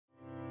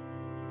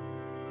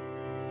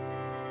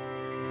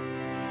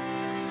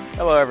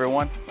Hello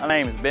everyone, my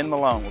name is Ben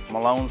Malone with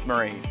Malone's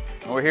Marine,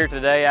 and we're here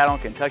today out on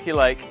Kentucky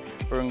Lake.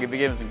 We're going to be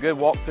giving some good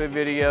walkthrough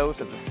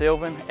videos of the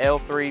Sylvan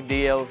L3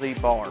 DLZ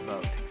Bar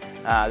boat.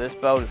 This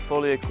boat is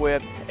fully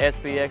equipped,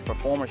 SPX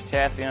performance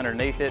chassis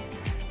underneath it.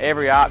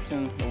 Every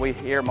option we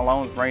here at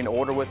Malone's Marine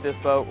order with this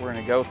boat, we're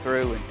going to go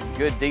through in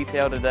good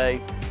detail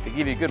today to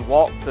give you a good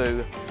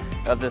walkthrough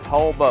of this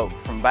whole boat,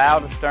 from bow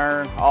to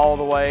stern, all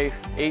the way,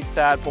 each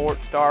side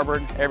port,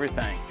 starboard,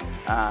 everything.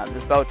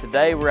 This boat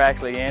today we're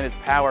actually in is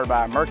powered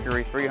by a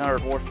Mercury 300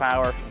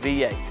 horsepower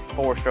V8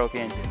 4-stroke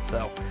engine.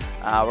 So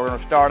we're going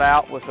to start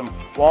out with some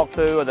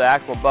walkthrough of the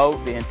actual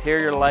boat, the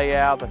interior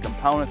layout, the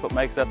components, what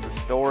makes up the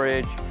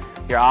storage,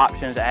 your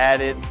options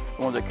added,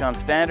 the ones that come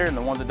standard and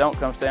the ones that don't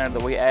come standard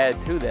that we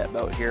add to that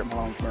boat here at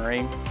Malone's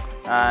Marine.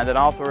 And then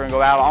also we're going to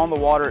go out on the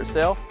water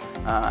itself,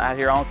 out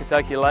here on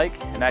Kentucky Lake,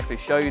 and actually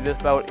show you this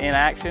boat in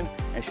action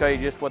and show you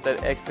just what that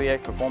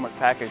SPX performance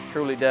package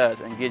truly does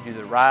and gives you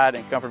the ride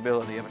and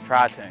comfortability of a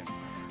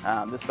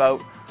tritoon. This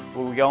boat,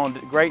 we'll go into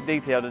great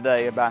detail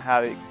today about how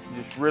it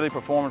just really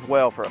performs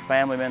well for a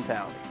family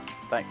mentality.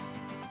 Thanks.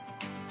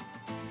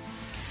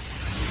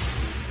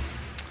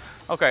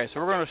 Okay,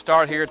 so we're going to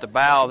start here at the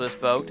bow of this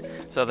boat.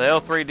 So the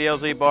L3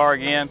 DLZ Bar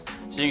again.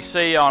 So you can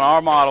see on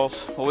our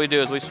models, what we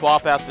do is we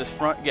swap out this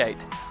front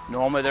gate.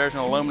 Normally there's an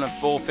aluminum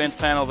full fence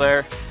panel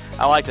there.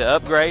 I like to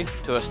upgrade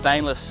to a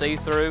stainless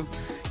see-through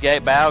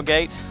bow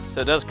gate.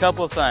 So it does a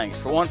couple of things.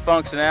 For one,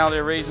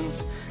 functionality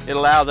reasons, it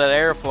allows that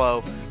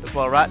airflow to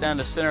flow right down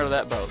the center of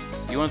that boat.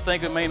 You wouldn't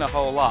think it would mean a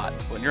whole lot.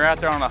 When you're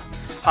out there on a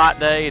hot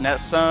day and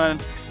that sun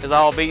is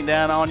all beating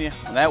down on you,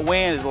 and that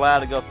wind is allowed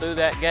to go through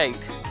that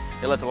gate,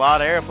 it lets a lot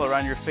of airflow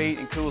around your feet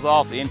and cools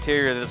off the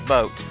interior of this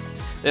boat.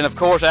 Then of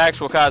course,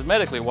 actual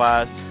cosmetically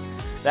wise,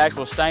 the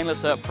actual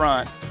stainless up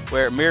front,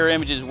 where it mirror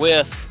images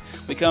with,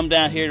 we come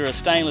down here to a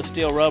stainless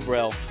steel rub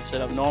rail.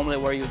 Instead of normally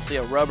where you would see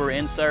a rubber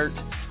insert,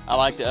 I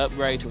like to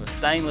upgrade to a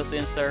stainless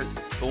insert.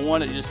 For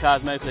one, it just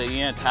cosmetically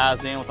again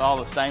ties in with all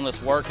the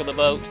stainless work of the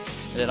boat.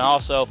 And then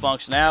also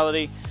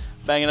functionality,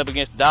 banging up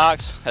against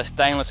docks, that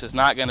stainless is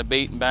not going to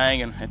beat and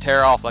bang and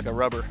tear off like a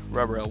rubber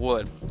rail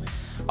would.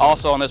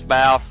 Also on this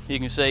bow, you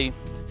can see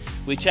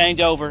we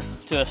change over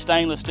to a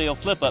stainless steel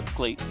flip-up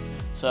cleat.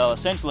 So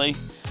essentially,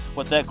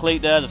 what that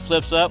cleat does, it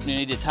flips up and you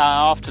need to tie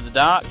off to the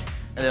dock,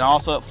 and then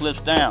also it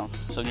flips down.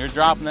 So when you're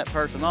dropping that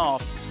person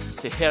off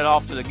to head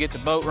off to get the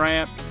boat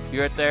ramp,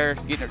 you're out there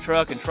getting a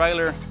truck and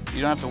trailer, you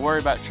don't have to worry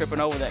about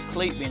tripping over that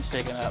cleat being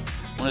sticking up.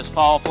 When it's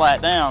fall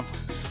flat down,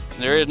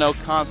 there is no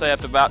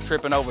concept about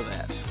tripping over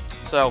that.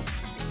 So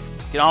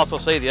you can also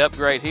see the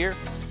upgrade here.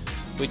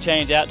 We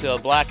change out to a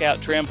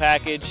blackout trim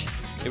package.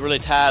 It really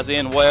ties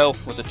in well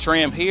with the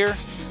trim here,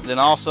 and then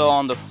also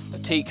on the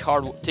teak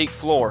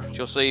floor, which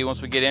you'll see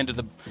once we get into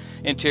the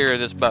interior of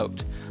this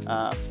boat.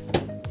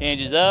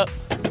 Hinges up,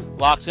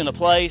 locks into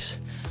place.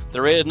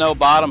 There is no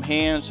bottom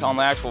hinge on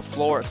the actual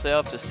floor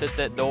itself to sit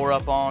that door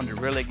up on to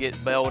really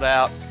get bailed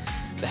out.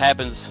 It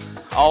happens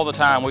all the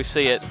time. We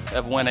see it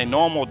of when a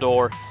normal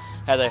door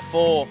has a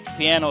full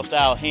piano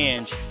style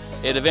hinge,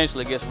 it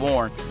eventually gets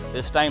worn.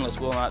 This stainless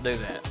will not do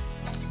that.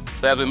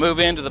 So as we move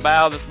into the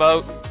bow of this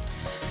boat,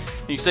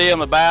 you can see on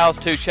the bow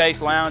 2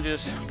 chase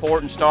lounges,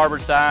 port and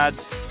starboard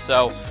sides.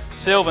 So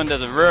Sylvan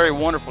does a very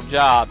wonderful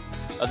job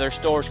of their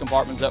storage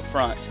compartments up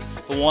front.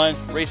 For one,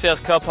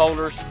 recessed cup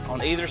holders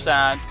on either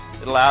side.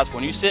 It allows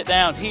when you sit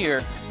down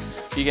here,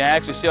 you can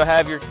actually still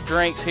have your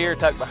drinks here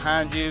tucked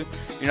behind you.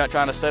 You're not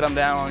trying to set them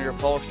down on your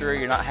upholstery.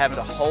 You're not having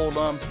to hold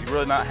them. You're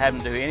really not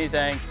having to do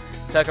anything.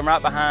 Tuck them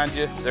right behind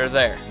you. They're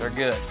there. They're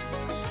good.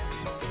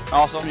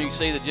 Also, you can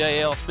see the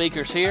JL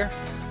speakers here.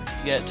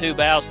 You got 2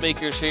 bow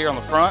speakers here on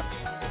the front.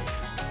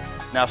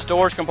 Now,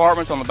 storage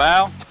compartments on the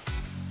bow.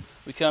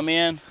 We come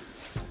in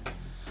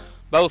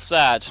both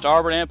sides,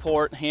 starboard and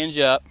port, hinge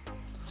up.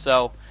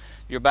 So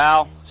your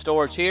bow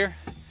storage here.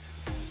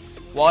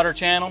 Water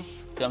channel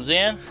comes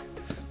in,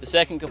 the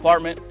second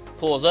compartment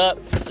pulls up,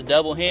 it's a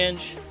double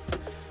hinge,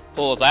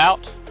 pulls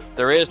out.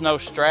 There is no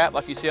strap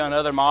like you see on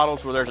other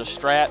models where there's a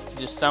strap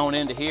just sewn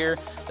into here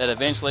that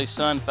eventually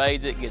sun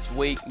fades it, gets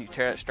weak, and you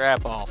tear that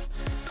strap off.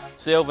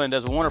 Sylvan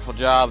does a wonderful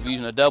job of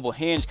using a double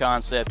hinge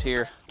concept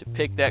here to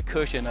pick that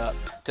cushion up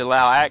to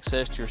allow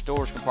access to your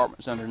storage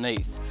compartments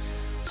underneath.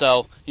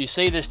 So you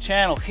see this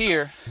channel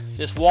here,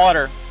 this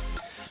water,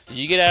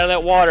 as you get out of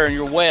that water and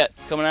you're wet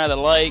coming out of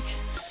the lake,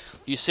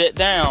 you sit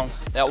down,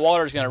 that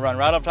water is going to run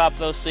right up top of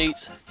those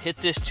seats, hit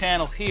this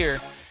channel here,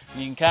 and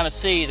you can kind of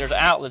see there's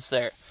outlets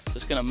there. So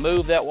it's going to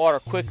move that water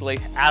quickly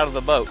out of the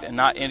boat and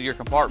not into your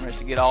compartments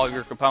to get all of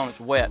your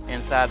components wet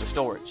inside the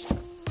storage.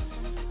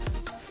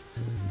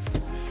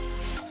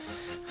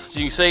 So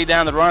you can see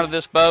down the run of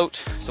this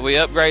boat, so we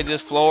upgrade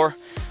this floor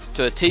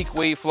to a teak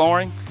weave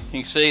flooring.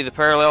 You can see the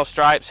parallel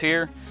stripes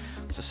here.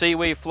 It's a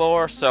seaweed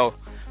floor, so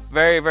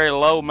very, very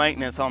low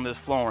maintenance on this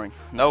flooring.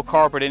 No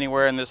carpet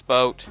anywhere in this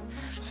boat.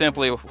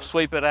 Simply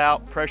sweep it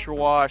out, pressure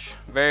wash,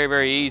 very,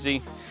 very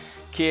easy.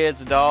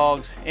 Kids,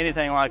 dogs,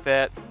 anything like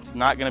that, it's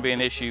not going to be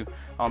an issue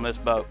on this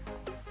boat.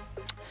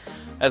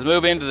 As we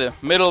move into the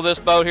middle of this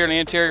boat here in the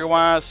interior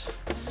wise,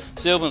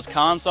 Sylvan's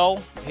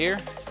console here.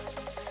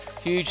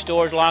 Huge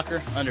storage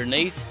locker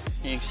underneath.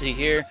 You can see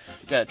here,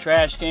 got a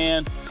trash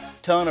can,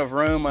 ton of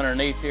room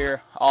underneath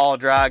here, all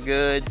dry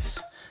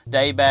goods,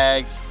 day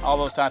bags, all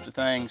those types of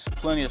things.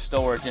 Plenty of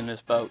storage in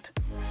this boat.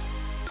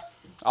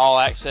 All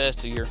access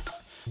to your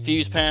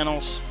fuse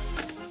panels.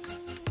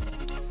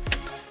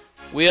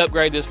 We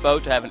upgrade this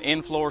boat to have an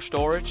in-floor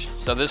storage.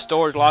 So this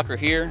storage locker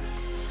here,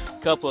 a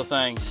couple of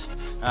things.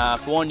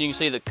 For one, you can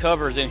see the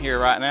covers in here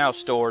right now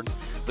stored,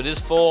 but this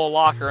full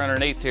locker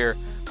underneath here,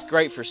 it's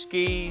great for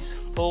skis,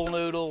 pool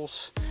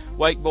noodles,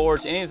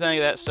 wakeboards, anything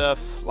of that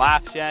stuff,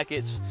 life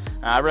jackets.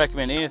 I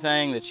recommend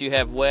anything that you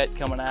have wet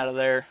coming out of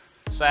there,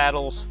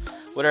 saddles,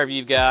 whatever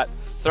you've got,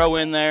 throw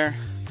in there.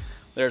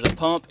 There's a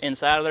pump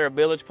inside of there, a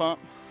bilge pump.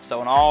 So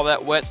when all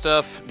that wet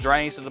stuff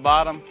drains to the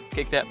bottom,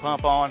 kick that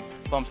pump on,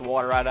 pumps the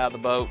water right out of the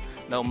boat.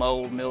 No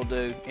mold,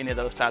 mildew, any of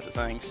those types of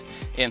things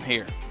in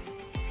here.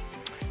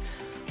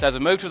 So as we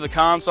move to the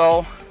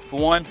console, for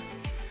one,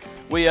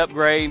 we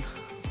upgrade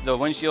the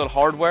windshield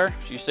hardware,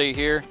 as you see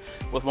here,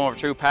 with more of a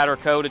true powder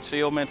coated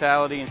seal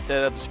mentality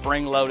instead of the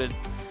spring loaded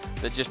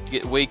that just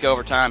get weak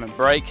over time and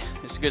break.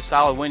 It's a good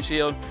solid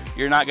windshield.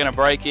 You're not gonna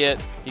break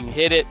it. You can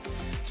hit it.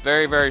 It's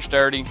very, very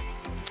sturdy.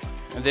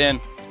 And then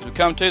as we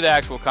come to the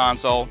actual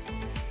console,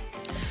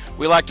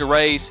 we like to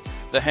raise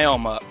the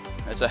helm up.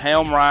 It's a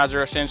helm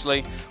riser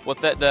essentially. What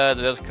that does,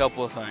 it does a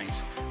couple of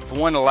things. For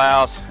one, it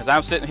allows, as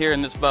I'm sitting here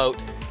in this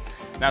boat,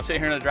 and I'm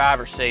sitting here in the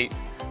driver's seat,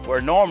 where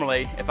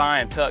normally if I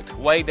am tucked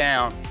way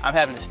down, I'm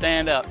having to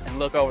stand up and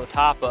look over the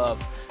top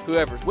of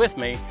whoever's with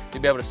me to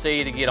be able to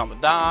see, to get on the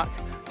dock,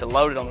 to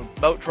load it on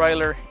the boat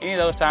trailer, any of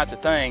those types of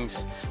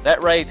things.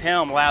 That raised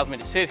helm allows me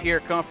to sit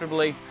here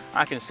comfortably.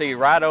 I can see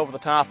right over the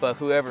top of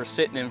whoever's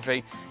sitting in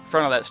front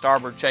of that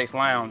starboard chase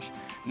lounge.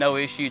 No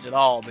issues at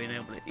all being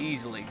able to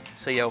easily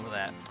see over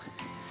that.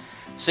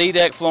 Sea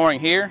deck flooring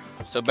here,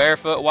 so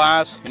barefoot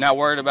wise, you're not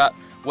worried about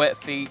wet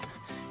feet,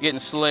 getting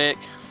slick,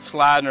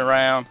 sliding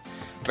around.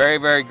 Very,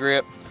 very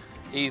grip,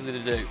 easy to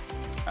do.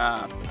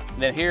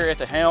 Then here at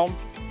the helm,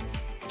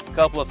 a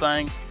couple of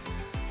things.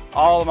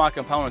 All of my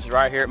components are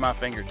right here at my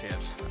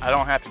fingertips. I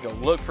don't have to go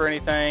look for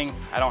anything.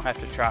 I don't have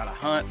to try to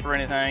hunt for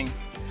anything.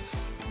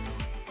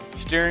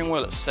 Steering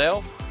wheel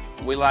itself,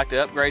 we like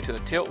to upgrade to a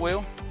tilt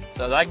wheel.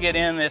 So as I get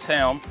in this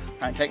helm,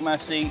 I can take my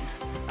seat,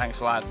 I can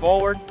slide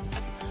forward,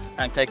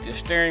 I can take the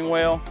steering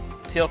wheel,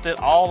 tilt it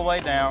all the way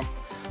down.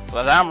 So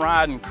as I'm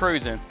riding,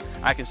 cruising,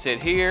 I can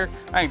sit here,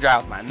 I can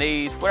drive with my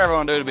knees, whatever I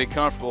want to do to be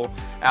comfortable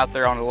out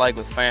there on the lake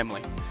with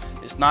family.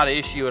 It's not an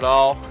issue at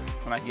all.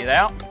 When I get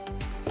out,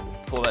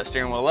 pull that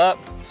steering wheel up,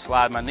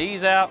 slide my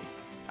knees out,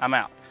 I'm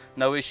out.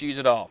 No issues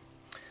at all.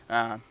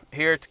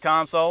 Here at the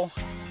console,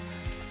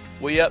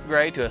 we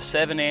upgrade to a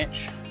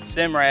 7-inch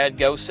Simrad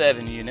Go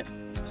 7 unit.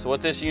 So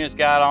what this unit's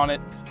got on it,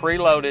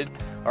 preloaded,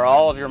 are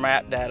all of your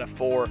map data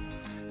for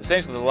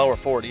essentially the lower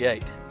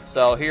 48.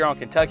 So here on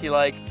Kentucky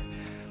Lake,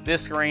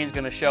 this screen is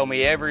going to show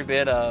me every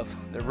bit of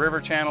the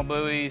river channel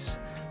buoys,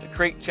 the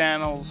creek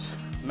channels,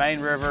 main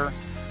river,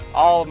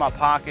 all of my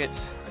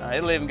pockets.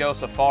 It'll even go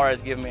so far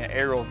as giving me an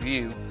aerial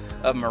view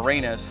of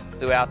marinas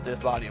throughout this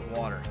body of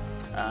water.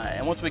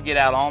 And once we get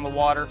out on the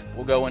water,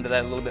 we'll go into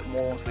that a little bit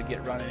more once we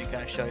get running and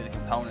kind of show you the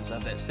components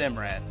of that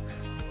Simrad.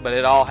 But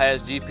it all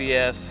has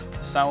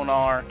GPS,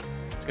 sonar,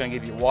 it's going to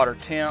give you water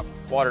temp,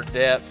 water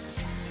depth,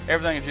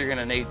 everything that you're going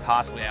to need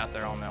possibly out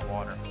there on that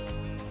water.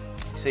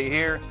 See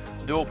here,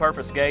 dual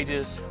purpose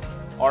gauges,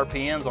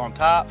 RPMs on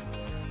top,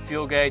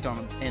 fuel gauge on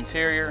the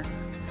interior,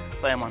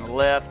 same on the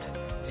left,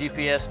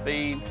 GPS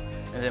speed,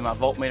 and then my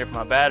voltmeter for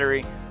my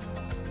battery,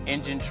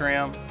 engine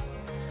trim.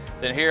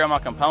 Then here are my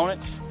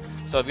components.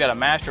 So I've got a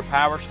master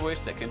power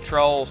switch that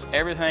controls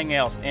everything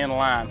else in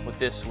line with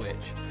this switch.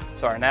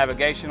 So our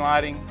navigation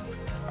lighting,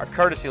 our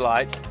courtesy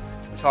lights,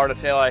 it's hard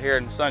to tell out here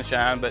in the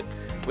sunshine, but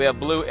we have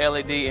blue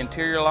LED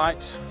interior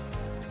lights.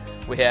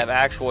 We have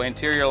actual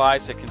interior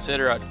lights that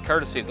consider a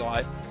courtesy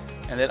light,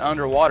 and then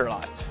underwater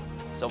lights.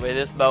 So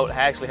this boat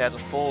actually has a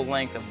full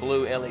length of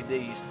blue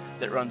LEDs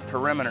that run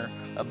perimeter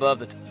above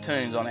the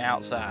tunes on the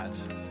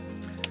outsides.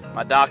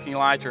 My docking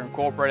lights are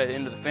incorporated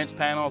into the fence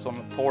panels on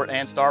the port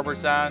and starboard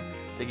side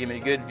to give me a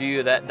good view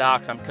of that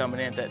dock. I'm coming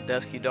in at that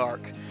dusky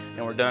dark,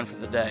 and we're done for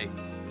the day.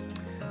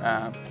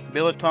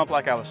 Bilge pump,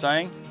 like I was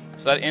saying,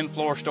 so that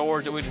in-floor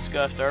storage that we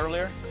discussed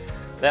earlier,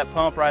 that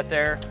pump right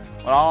there,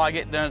 when all I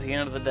get done at the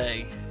end of the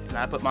day, and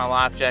I put my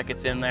life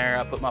jackets in there,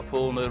 I put my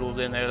pool noodles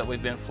in there that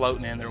we've been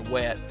floating in, they're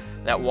wet.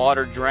 That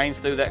water drains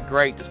through that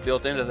grate that's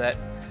built into that.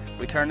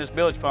 We turn this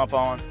bilge pump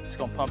on, it's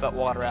gonna pump that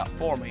water out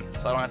for me,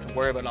 so I don't have to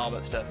worry about all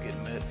that stuff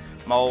getting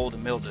mold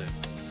and mildew.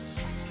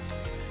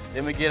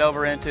 Then we get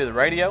over into the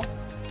radio.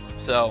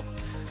 So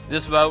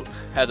this boat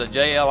has a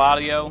JL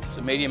audio, it's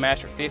a Media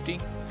Master 50.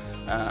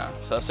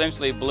 So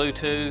essentially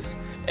Bluetooth,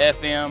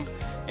 FM,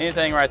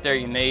 anything right there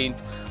you need.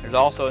 There's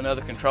also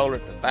another controller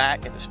at the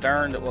back, at the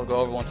stern, that we'll go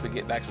over once we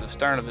get back to the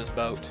stern of this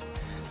boat.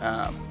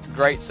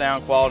 Great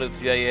sound quality with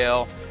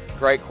JL,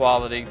 great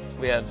quality.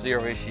 We have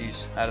zero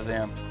issues out of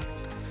them.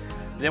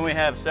 Then we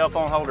have a cell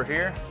phone holder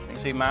here. You can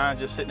see mine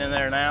just sitting in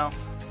there now.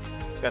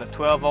 Got a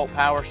 12-volt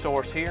power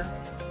source here.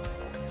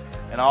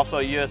 and also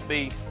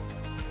USB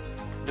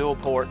dual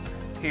port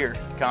here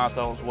to the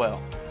console as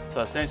well.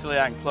 So essentially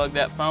I can plug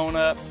that phone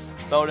up,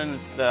 throw it in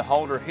the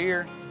holder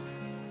here,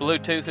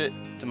 Bluetooth it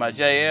to my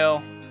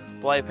JL,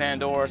 play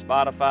Pandora,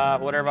 Spotify,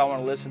 whatever I want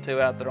to listen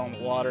to out there on the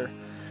water,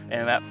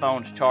 and that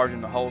phone's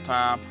charging the whole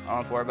time. I don't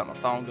have to worry about my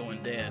phone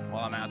going dead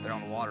while I'm out there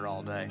on the water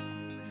all day.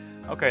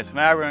 Okay, so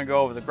now we're going to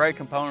go over the great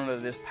component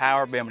of this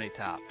power bimini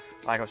top.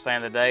 Like I was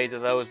saying, the days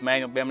of those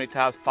manual bimini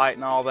tops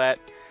fighting all that,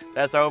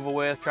 that's over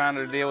with. Trying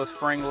to deal with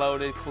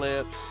spring-loaded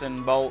clips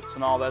and bolts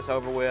and all that's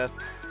over with.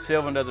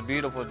 Sylvan does a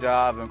beautiful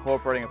job of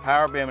incorporating a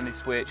power bimini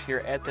switch here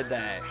at the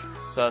dash.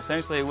 So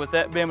essentially with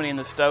that bimini in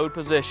the stowed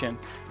position,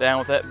 down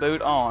with that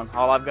boot on,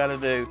 all I've got to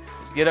do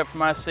is get up from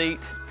my seat,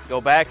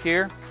 go back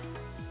here,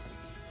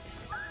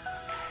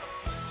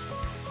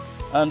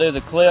 undo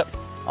the clip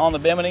on the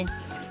bimini,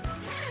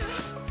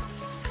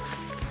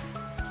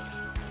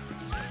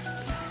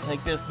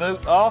 take this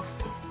boot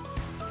off,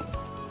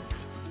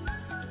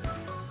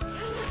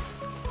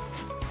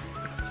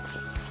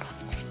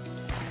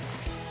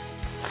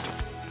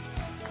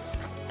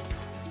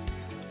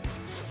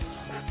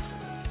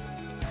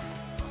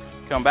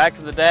 come back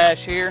to the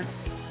dash here.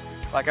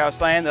 Like I was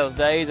saying, those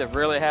days of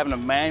really having to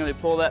manually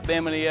pull that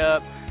bimini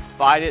up,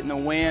 fight it in the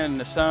wind and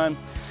the sun,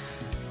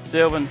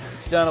 Sylvan's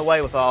done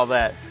away with all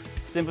that.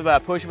 Simply by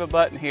pushing a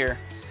button here,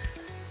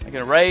 I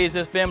can raise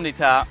this bimini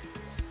top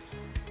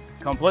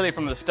completely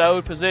from the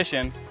stowed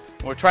position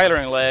with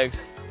trailering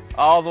legs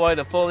all the way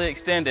to fully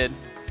extended.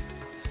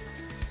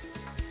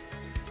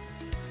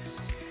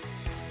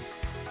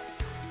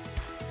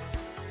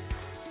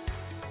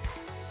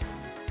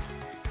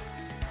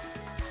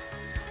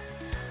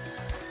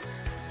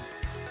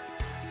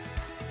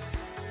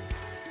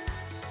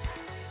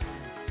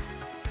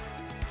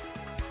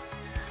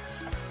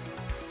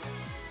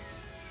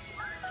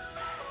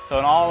 So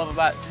in all of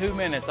about 2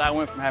 minutes, I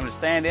went from having to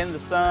stand in the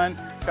sun,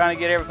 trying to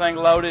get everything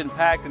loaded and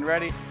packed and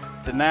ready,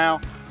 to now,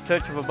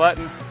 touch of a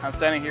button, I'm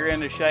standing here in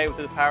the shade with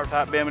this power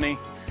top bimini.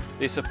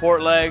 These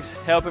support legs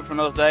help it from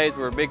those days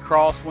where big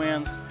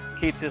crosswinds,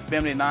 keeps this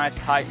bimini nice,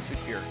 tight, and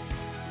secure.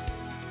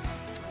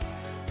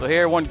 So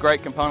here, one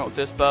great component with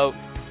this boat,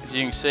 as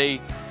you can see,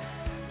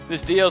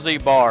 this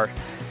DLZ bar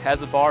has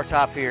the bar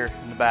top here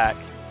in the back,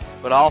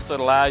 but also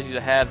it allows you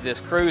to have this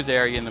cruise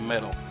area in the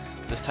middle.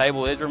 This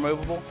table is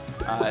removable.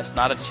 It's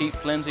not a cheap,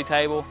 flimsy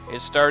table.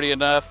 It's sturdy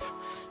enough.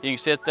 You can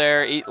sit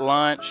there, eat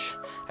lunch,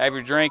 have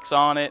your drinks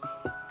on it,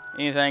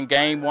 anything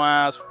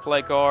game-wise,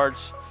 play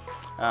cards.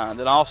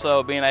 Then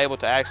also being able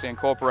to actually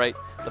incorporate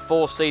the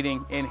full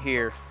seating in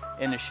here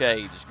in the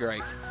shade is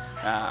great.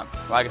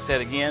 Like I said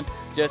again,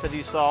 just as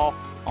you saw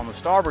on the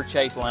starboard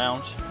chase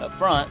lounge up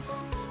front,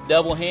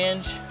 double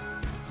hinge,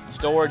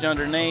 storage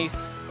underneath,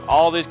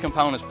 all these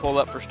components pull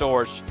up for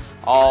storage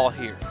all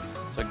here.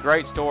 So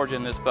great storage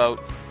in this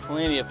boat.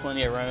 Plenty of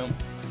room.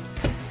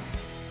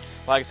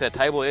 Like I said,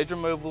 table is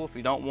removable. If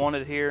you don't want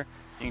it here,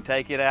 you can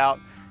take it out.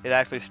 It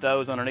actually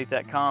stows underneath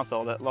that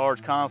console, that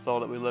large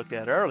console that we looked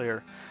at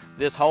earlier.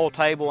 This whole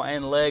table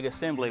and leg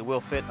assembly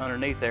will fit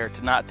underneath there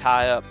to not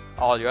tie up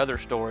all your other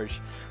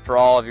storage for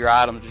all of your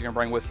items that you're gonna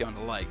bring with you on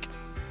the lake.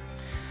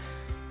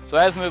 So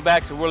as we move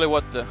back to really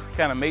what the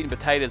kind of meat and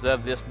potatoes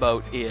of this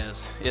boat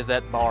is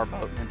that bar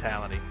boat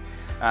mentality.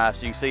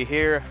 So you can see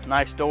here,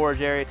 nice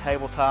storage area,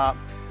 tabletop,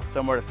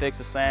 somewhere to fix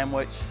a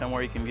sandwich,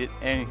 somewhere you can get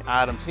any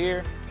items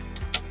here.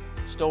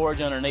 Storage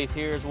underneath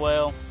here as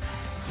well.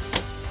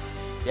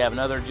 You have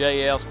another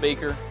JL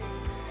speaker.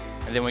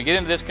 And then we get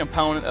into this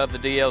component of the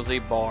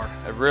DLZ bar,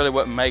 of really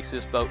what makes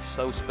this boat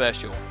so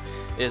special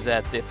is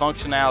that the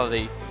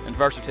functionality and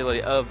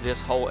versatility of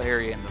this whole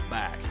area in the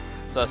back.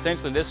 So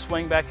essentially this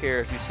swing back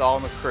here, as you saw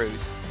on the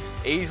cruise,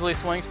 easily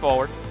swings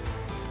forward.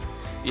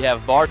 You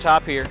have a bar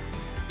top here.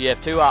 You have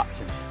two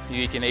options.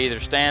 You can either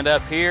stand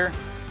up here,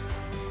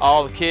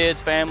 all the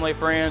kids, family,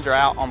 friends are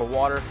out on the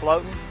water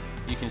floating.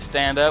 You can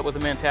stand up with a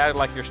mentality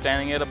like you're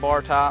standing at a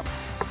bar top.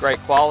 Great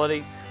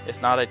quality.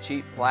 It's not a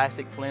cheap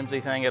plastic flimsy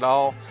thing at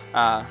all.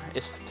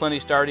 It's plenty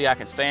sturdy. I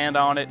can stand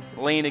on it,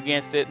 lean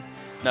against it,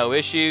 no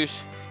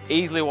issues.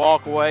 Easily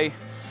walk away,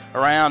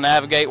 around,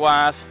 navigate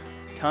wise.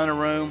 Ton of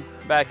room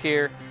back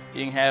here.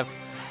 You can have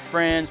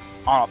friends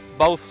on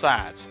both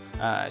sides.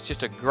 It's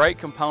just a great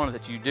component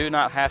that you do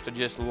not have to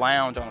just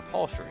lounge on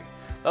upholstery.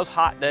 Those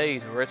hot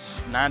days where it's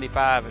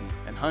 95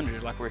 and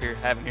hundreds like we're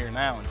having here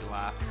now in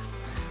July,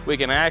 we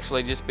can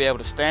actually just be able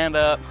to stand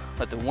up,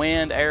 let the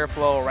wind,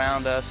 airflow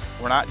around us.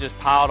 We're not just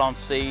piled on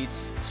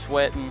seats,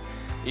 sweating.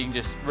 You can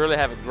just really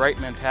have a great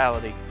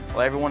mentality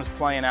while everyone is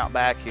playing out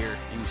back here.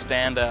 You can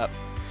stand up.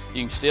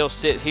 You can still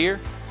sit here.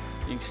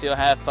 You can still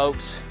have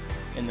folks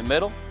in the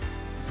middle.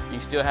 You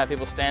can still have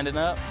people standing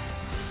up.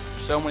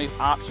 There's so many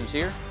options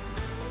here.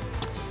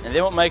 And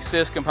then what makes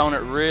this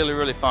component really,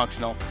 really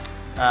functional,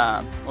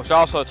 which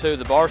also too,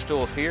 the bar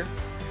stools here,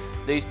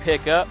 these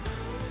pick up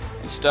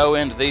and stow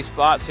into these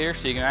spots here,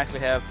 so you can actually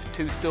have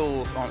two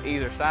stools on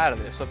either side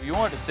of this. So if you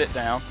wanted to sit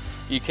down,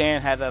 you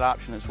can have that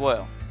option as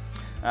well.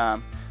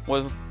 Well,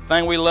 the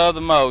thing we love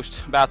the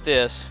most about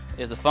this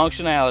is the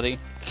functionality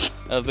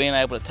of being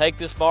able to take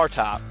this bar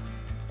top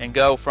and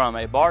go from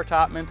a bar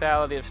top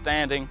mentality of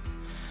standing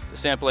to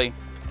simply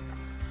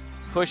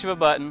push of a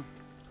button,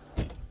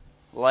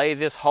 lay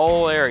this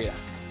whole area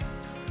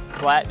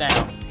flat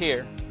down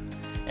here,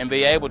 and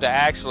be able to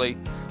actually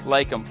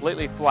lay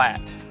completely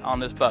flat on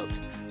this boat.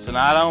 So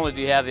not only do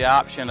you have the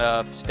option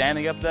of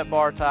standing up that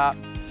bar top,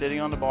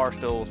 sitting on the bar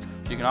stools,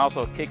 you can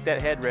also kick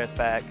that headrest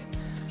back,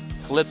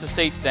 flip the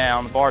seats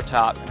down, the bar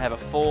top, and have a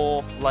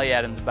full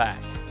layout in the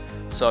back.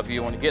 So if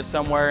you want to get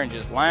somewhere and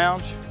just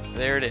lounge,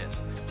 there it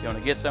is. If you want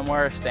to get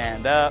somewhere,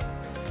 stand up,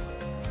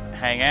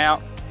 hang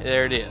out,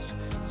 there it is.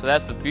 So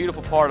that's the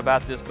beautiful part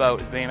about this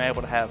boat, is being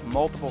able to have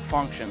multiple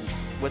functions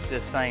with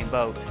this same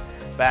boat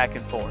back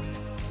and forth.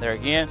 There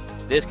again,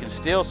 this can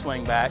still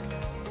swing back,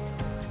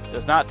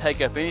 does not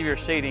take up any of your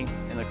seating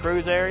in the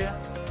cruise area,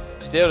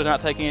 still does not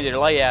take any of your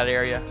layout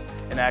area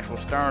in the actual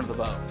stern of the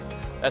boat.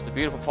 That's the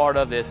beautiful part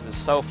of this, is it's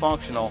so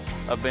functional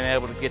of being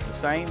able to get the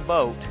same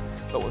boat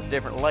but with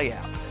different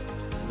layouts.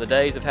 So the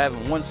days of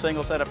having one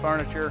single set of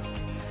furniture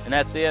and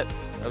that's it,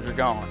 those are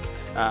gone.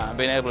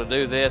 Being able to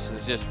do this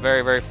is just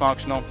very, very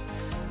functional.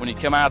 When you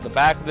come out the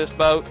back of this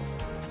boat,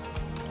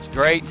 it's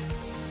great.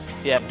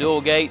 You have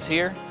dual gates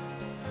here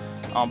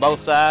on both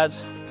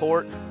sides,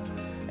 port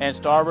and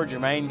starboard,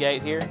 your main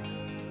gate here.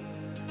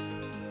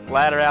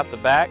 Ladder out the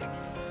back.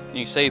 You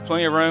can see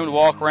plenty of room to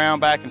walk around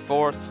back and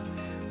forth.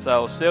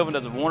 So Sylvan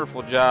does a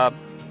wonderful job.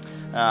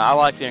 I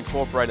like to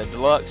incorporate a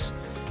deluxe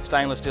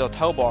stainless steel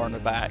tow bar in the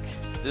back.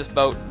 This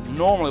boat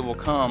normally will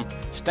come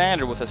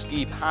standard with a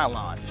ski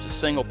pylon, just a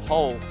single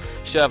pole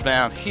shoved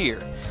down here.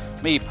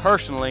 Me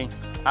personally,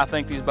 I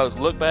think these boats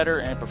look better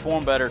and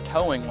perform better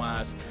towing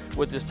wise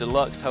with this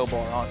deluxe tow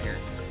bar on here.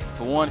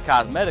 For one,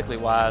 cosmetically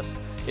wise,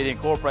 it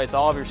incorporates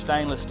all of your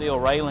stainless steel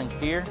railing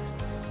here,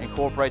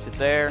 incorporates it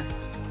there,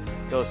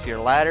 goes to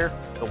your ladder.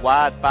 The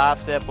wide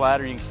 5-step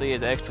ladder you can see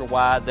is extra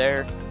wide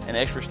there, and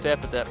extra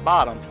step at that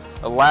bottom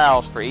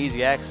allows for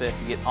easy access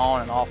to get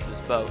on and off this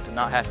boat, to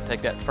not have to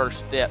take that first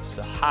step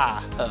so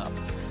high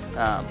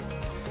up.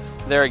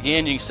 There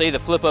again, you can see the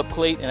flip-up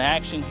cleat in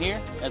action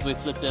here as we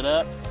flipped it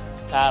up,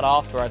 tied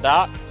off to our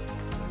dock.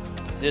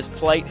 This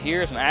plate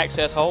here is an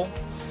access hole.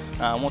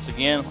 Once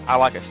again, I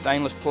like a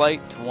stainless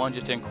plate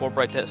just to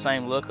incorporate that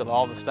same look of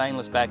all the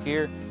stainless back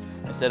here.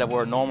 Instead of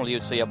where normally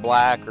you'd see a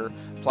black or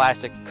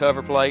plastic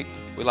cover plate,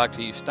 we like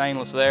to use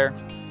stainless there.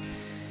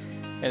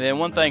 And then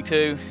one thing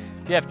too,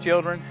 if you have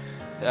children,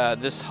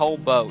 this whole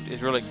boat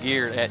is really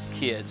geared at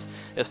kids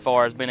as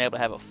far as being able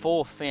to have a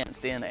full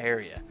fenced in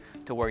area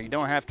to where you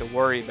don't have to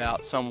worry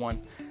about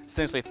someone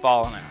essentially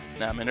falling out.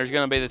 Now, I mean, there's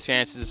going to be the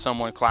chances of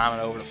someone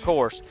climbing over it, of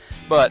course,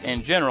 but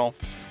in general,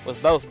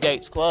 with both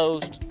gates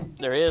closed,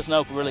 there is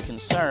no really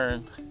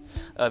concern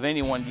of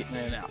anyone getting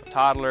in and out.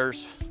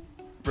 Toddlers,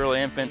 really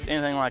infants,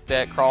 anything like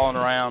that, crawling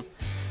around.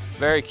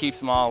 Barry keeps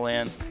them all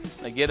in.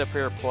 They get up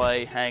here,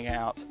 play, hang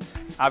out.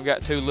 I've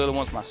got 2 little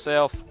ones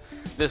myself.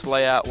 This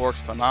layout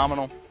works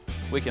phenomenal.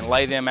 We can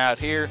lay them out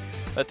here,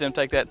 let them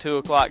take that 2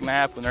 o'clock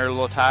nap when they're a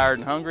little tired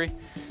and hungry.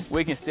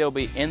 We can still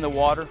be in the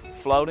water,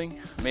 floating,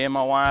 me and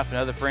my wife and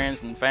other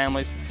friends and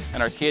families,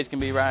 and our kids can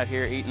be right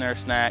here eating their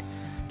snack,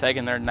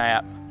 taking their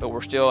nap, but we're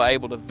still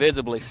able to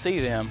visibly see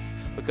them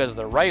because of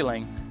the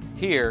railing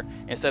here.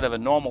 Instead of a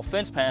normal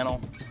fence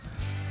panel,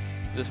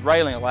 this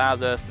railing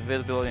allows us the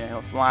visibility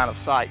and line of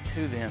sight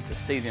to them to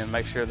see them,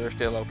 make sure they're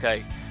still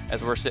okay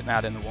as we're sitting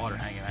out in the water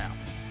hanging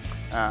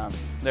out.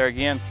 There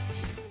again,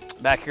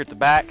 back here at the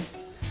back,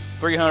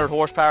 300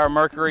 horsepower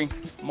Mercury,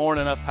 more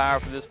than enough power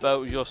for this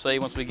boat. As you'll see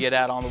once we get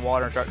out on the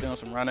water and start doing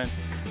some running,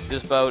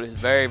 this boat is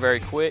very, very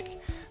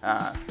quick,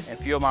 and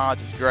fuel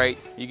mileage is great.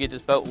 You get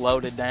this boat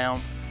loaded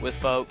down with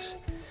folks,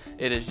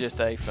 it is just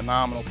a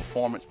phenomenal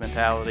performance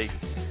mentality.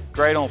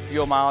 Great on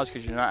fuel mileage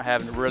because you're not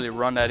having to really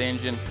run that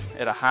engine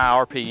at a high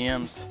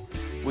RPMs.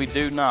 We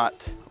do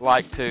not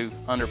like to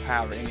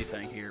underpower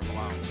anything here at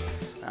Malone's.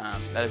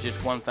 That is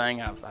just one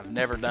thing I've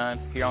never done.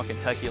 Here on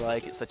Kentucky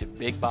Lake, it's such a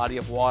big body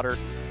of water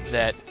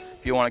that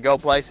if you want to go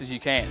places, you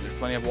can. There's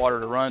plenty of water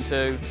to run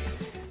to.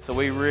 So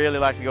we really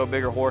like to go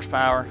bigger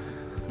horsepower.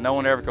 No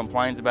one ever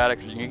complains about it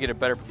because you get a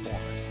better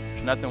performance.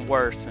 There's nothing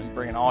worse than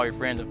bringing all your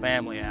friends and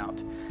family out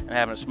and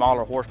having a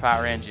smaller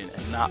horsepower engine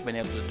and not being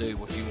able to do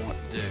what you want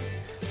to do.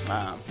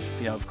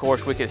 You know, of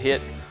course, we could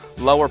hit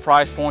lower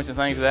price points and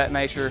things of that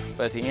nature,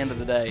 but at the end of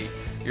the day,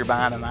 you're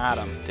buying an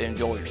item to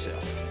enjoy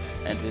yourself.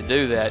 And to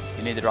do that,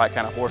 you need the right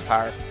kind of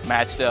horsepower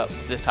matched up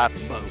with this type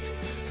of boat.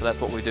 So that's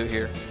what we do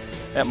here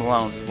at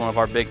Malone's. Is one of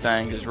our big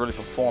things is really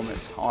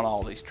performance on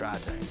all these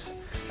tritoons.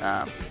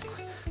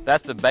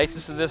 That's the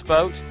basis of this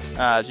boat.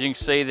 As you can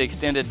see, the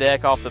extended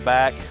deck off the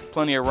back,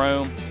 plenty of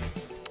room.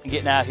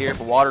 Getting out here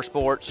for water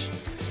sports,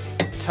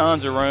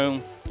 tons of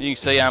room. You can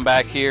see I'm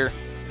back here.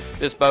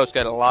 This boat's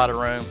got a lot of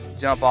room.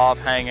 Jump off,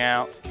 hang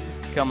out,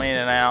 come in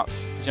and out,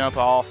 jump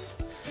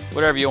off,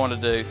 whatever you want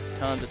to do.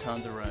 Tons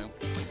of room.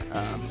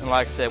 And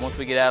like I said, once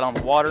we get out on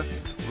the water,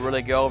 we'll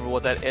really go over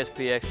what that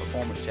SPX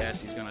performance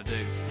chassis is going to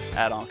do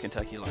out on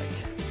Kentucky Lake.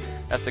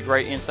 That's the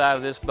great inside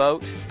of this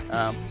boat.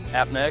 Up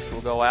next, we'll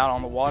go out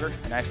on the water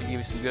and actually give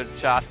you some good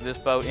shots of this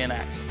boat in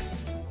action.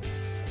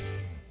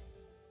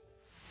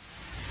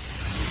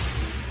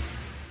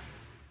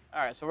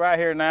 right, so right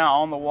here now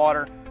on the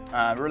water,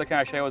 really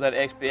kind of show you what that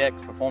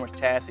XPX performance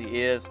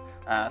chassis is.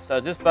 So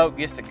as this boat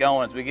gets to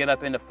going, as we get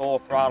up into full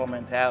throttle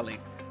mentality,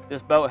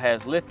 this boat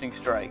has lifting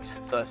strakes.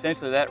 So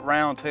essentially that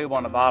round tube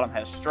on the bottom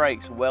has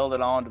strakes welded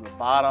onto the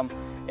bottom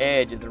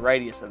edge of the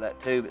radius of that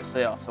tube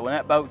itself. So when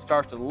that boat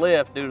starts to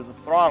lift due to the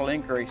throttle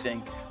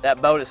increasing,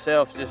 that boat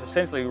itself just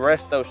essentially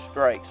rests those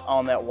strakes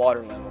on that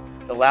water level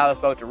to allow this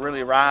boat to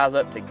really rise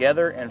up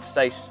together and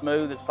stay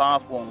smooth as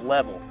possible and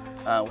level,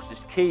 which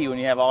is key when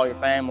you have all your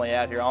family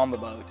out here on the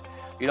boat.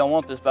 You don't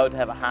want this boat to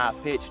have a high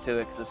pitch to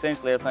it because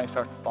essentially everything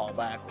starts to fall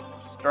backwards.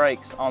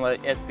 Strakes on the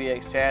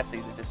SPX chassis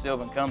that the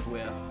Sylvan comes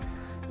with,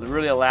 it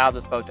really allows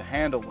this boat to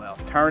handle well.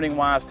 Turning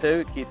wise too,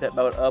 it keeps that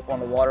boat up on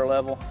the water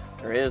level.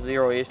 There is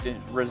zero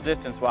issues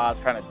resistance wise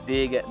trying to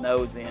dig that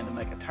nose in to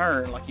make a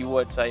turn like you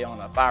would say on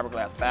a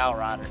fiberglass bow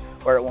rider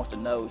where it wants to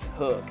nose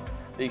hook.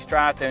 These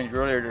tritoons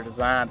really are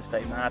designed to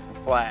stay nice and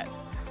flat.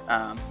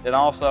 Then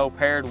also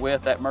paired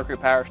with that Mercury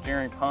power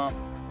steering pump,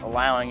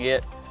 allowing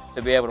it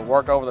to be able to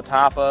work over the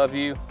top of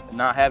you and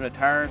not having to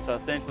turn. So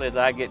essentially as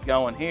I get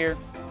going here,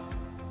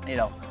 you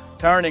know,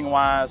 turning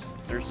wise,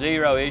 there's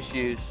zero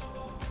issues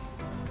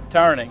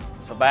turning.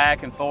 So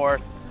back and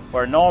forth,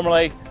 where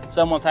normally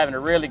someone's having to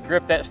really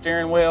grip that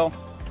steering wheel.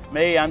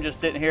 Me, I'm just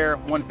sitting here,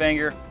 one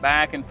finger,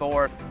 back and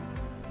forth.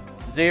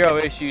 Zero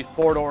issues,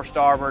 port or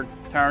starboard,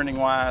 turning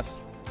wise.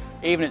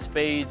 Even at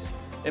speeds,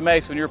 it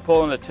makes when you're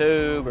pulling the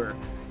tube or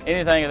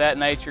anything of that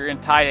nature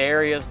in tight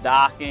areas,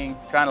 docking,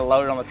 trying to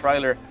load it on the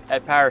trailer,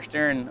 that power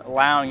steering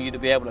allowing you to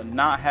be able to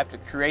not have to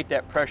create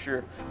that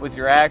pressure with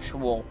your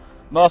actual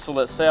muscle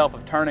itself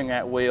of turning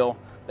that wheel,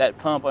 that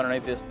pump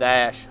underneath this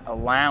dash,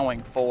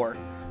 allowing for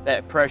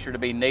that pressure to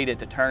be needed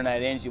to turn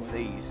that engine with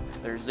ease.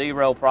 There's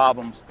zero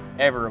problems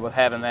ever with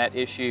having that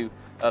issue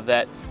of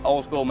that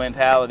old school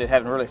mentality of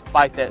having to really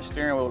fight that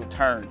steering wheel to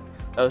turn.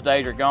 Those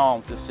days are gone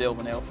with this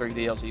Sylvan L3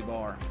 DLZ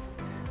bar.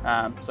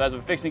 So as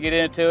we're fixing to get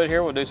into it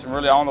here, we'll do some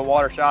really on the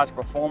water shots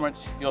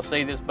performance. You'll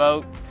see this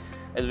boat.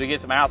 As we get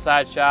some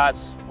outside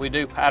shots, we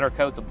do powder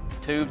coat the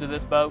tubes of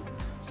this boat.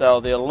 So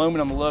the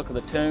aluminum look of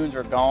the tunes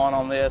are gone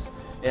on this.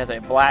 It has a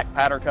black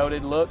powder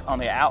coated look on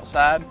the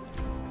outside.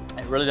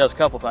 It really does a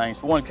couple things.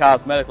 For one,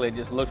 cosmetically, it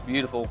just looks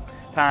beautiful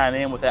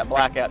tying in with that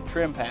blackout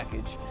trim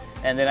package.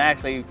 And then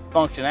actually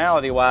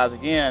functionality wise,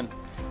 again,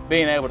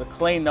 being able to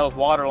clean those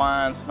water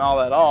lines and all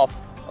that off.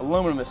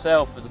 Aluminum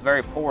itself is a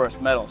very porous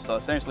metal. So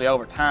essentially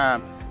over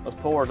time, those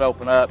pores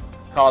open up,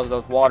 causes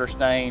those water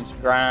stains,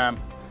 grime.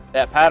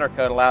 That powder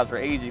coat allows for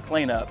easy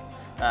cleanup.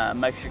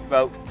 Makes your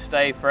boat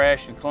stay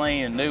fresh and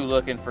clean and new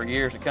looking for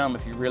years to come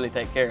if you really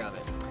take care of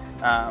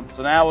it.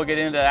 So now we'll get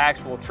into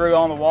actual true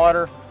on the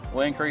water.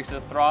 We'll increase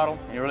the throttle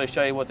and really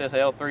show you what this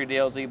L3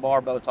 DLZ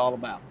bar boat's all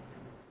about.